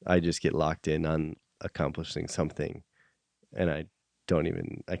I just get locked in on accomplishing something, and I can't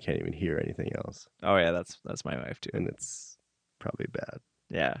even hear anything else, Oh yeah, that's my wife too. and it's probably bad.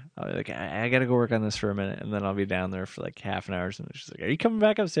 Yeah. I'll be like, I got to go work on this for a minute, and then I'll be down there for like half an hour, and she's like, "Are you coming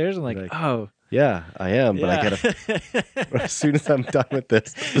back upstairs?" I'm like, "Oh, yeah, I am, but I yeah." gotta as soon as I'm done with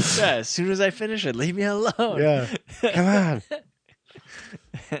this. Yeah, as soon as I finish it, leave me alone. Yeah, come on.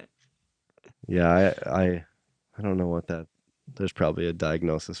 Yeah, I don't know what that. There's probably a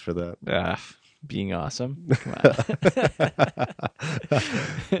diagnosis for that. Being awesome. Come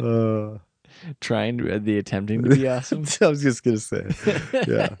Uh, on. Attempting to be awesome. I was just gonna say,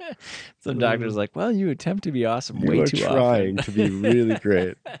 yeah. Some doctor's like, well, you attempt to be awesome You way are too trying often. to be really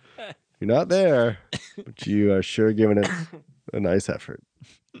great. You're not there, but you are sure giving it a nice effort.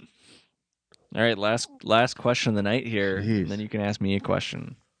 All right, last question of the night here, Jeez. and then you can ask me a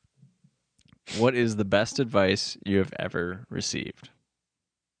question. What is the best advice you have ever received?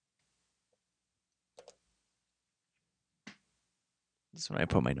 This is when I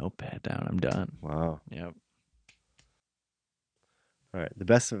put my notepad down. I'm done. Wow. Yep. All right. The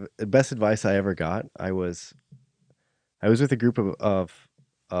best advice I ever got. I was with a group of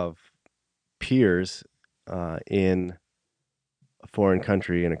peers in a foreign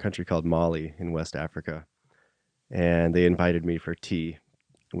country, in a country called Mali in West Africa, and they invited me for tea.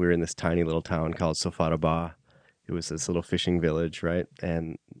 We were in this tiny little town called Sofaraba. It was this little fishing village, right?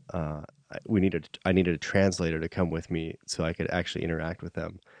 And I needed a translator to come with me so I could actually interact with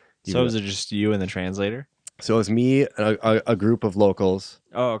them. So is it just you and the translator? So it was me, a group of locals,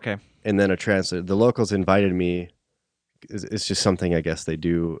 Oh, okay. and then a translator. The locals invited me. It's just something I guess they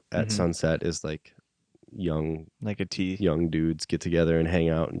do at sunset, is like Like a tea. young dudes get together and hang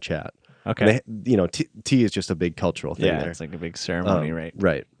out and chat. Okay. And tea is just a big cultural thing there. It's like a big ceremony, right?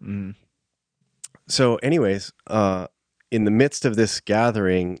 Right. Mm. So anyways, in the midst of this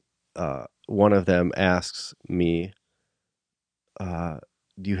gathering, one of them asks me,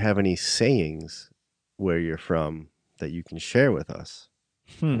 do you have any sayings where you're from that you can share with us?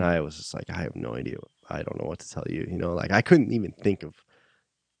 And I was just like, I have no idea. I don't know what to tell you. Like I couldn't even think of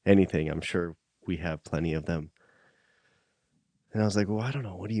anything. I'm sure we have plenty of them. And I was like, well, I don't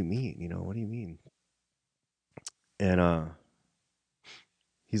know. What do you mean? What do you mean? And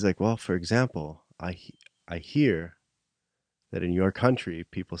he's like, well, for example, I hear that in your country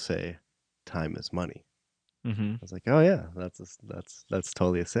people say time is money. Mm-hmm. I was like, oh yeah, that's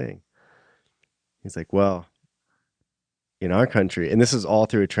totally a saying. He's like, well, in our country, and this is all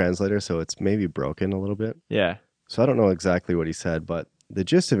through a translator, so it's maybe broken a little bit. Yeah. So I don't know exactly what he said, but the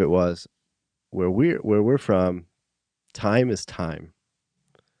gist of it was, where we're from, time is time,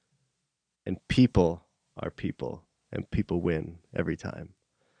 and people are people, and people win every time.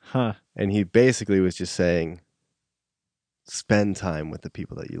 Huh. And he basically was just saying, spend time with the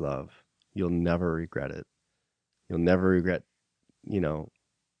people that you love. You'll never regret it. You'll never regret,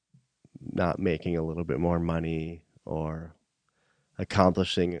 not making a little bit more money or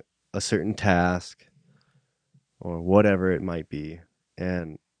accomplishing a certain task or whatever it might be.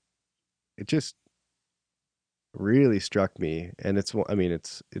 And it just really struck me. And it's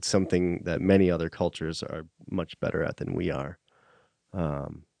something that many other cultures are much better at than we are.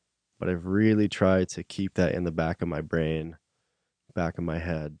 But I've really tried to keep that in the back of my brain, back of my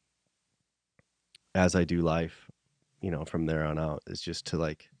head, as I do life, from there on out, is just to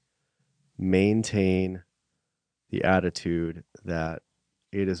like maintain the attitude that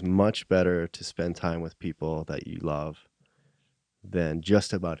it is much better to spend time with people that you love than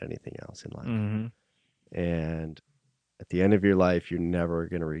just about anything else in life. Mm-hmm. And at the end of your life, you're never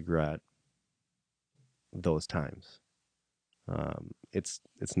going to regret those times. It's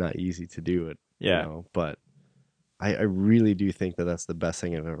not easy to do it, but I really do think that that's the best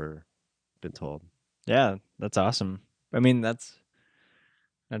thing I've ever been told. Yeah, that's awesome. I mean, that's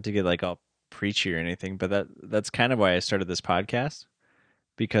not to get like all preachy or anything, but that's kind of why I started this podcast,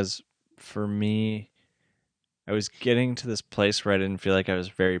 because for me, I was getting to this place where I didn't feel like I was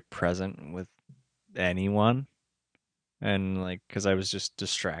very present with anyone, and like because I was just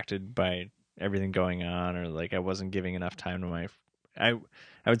distracted by everything going on, or like I wasn't giving enough time to I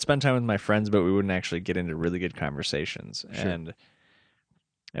would spend time with my friends, but we wouldn't actually get into really good conversations. Sure.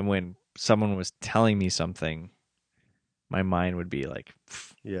 And when someone was telling me something, my mind would be like,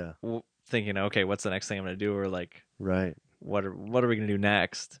 yeah, thinking, okay, what's the next thing I'm going to do? Or like, right. What are we going to do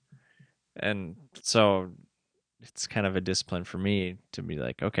next? And so it's kind of a discipline for me to be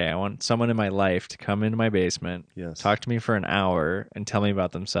like, okay, I want someone in my life to come into my basement, talk to me for an hour and tell me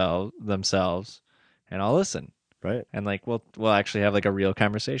about themselves, and I'll listen. Right. And like, we'll actually have like a real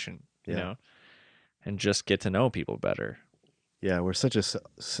conversation, and just get to know people better. Yeah, we're such a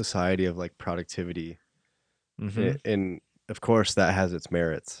society of like productivity, Mm-hmm. and of course that has its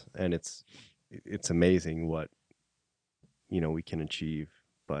merits, and it's amazing what we can achieve.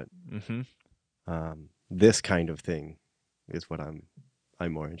 But this kind of thing is what I'm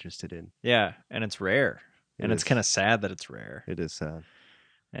more interested in. Yeah, and it's rare, and it's kind of sad that it's rare. It is sad,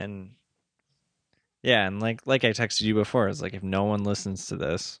 and yeah, and like I texted you before, it's like if no one listens to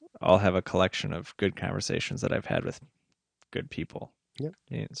this, I'll have a collection of good conversations that I've had with good people. Yep.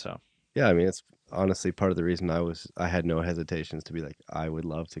 Yeah, so yeah, I mean, it's honestly part of the reason I had no hesitations to be like, I would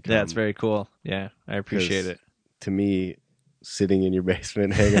love to come. Yeah, it's very cool. Yeah, I appreciate it. To me, sitting in your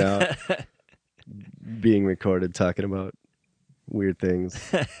basement, hanging out, being recorded, talking about weird things,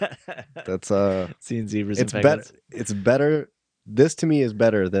 that's seeing zebras. It's better. It's better. This to me is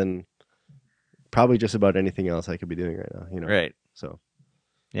better than probably just about anything else I could be doing right now. Right. So,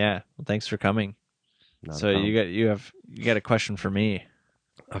 yeah. Well, thanks for coming. So you got a question for me.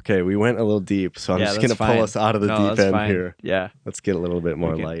 Okay, we went a little deep, so I'm just going to pull us out of the deep end here. Yeah. Let's get a little bit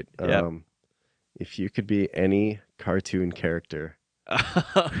more light. Yep. If you could be any cartoon character,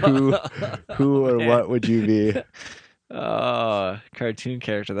 who or what would you be? Oh, cartoon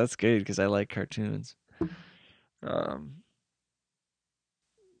character. That's good because I like cartoons. Um,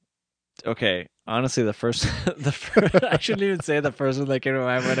 okay. Honestly, the first, I shouldn't even say the first one that came to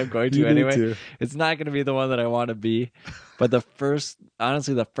mind, but I'm going You to need anyway. to. It's not going to be the one that I want to be, but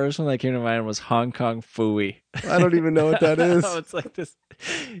honestly, the first one that came to mind was Hong Kong Fooey. I don't even know what that is. Oh, it's like this.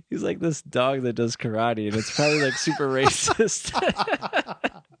 He's like this dog that does karate, and it's probably like super racist.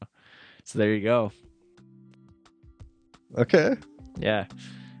 So there you go. Okay. Yeah.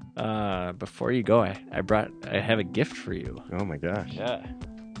 Before you go, I have a gift for you. Oh my gosh. Yeah.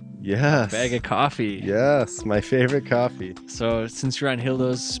 Yes. Bag of coffee. Yes, my favorite coffee. So since you're on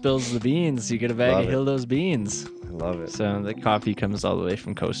Hildo's Spills the Beans, you get a bag Love of it. Hildo's beans. I love it. So the coffee comes all the way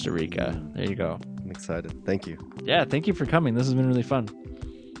from Costa Rica. There you go. I'm excited. Thank you. Yeah, thank you for coming. This has been really fun.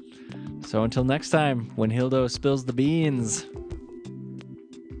 So until next time, when Hildo spills the beans.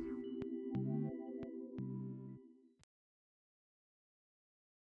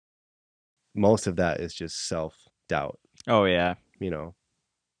 Most of that is just self-doubt, Oh yeah. you know.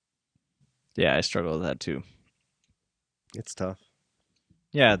 Yeah, I struggle with that too. It's tough.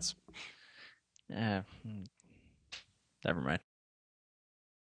 Yeah, it's never mind.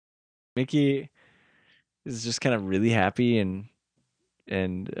 Mickey is just kind of really happy and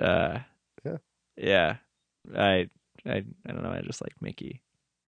Yeah. yeah. I don't know, I just like Mickey.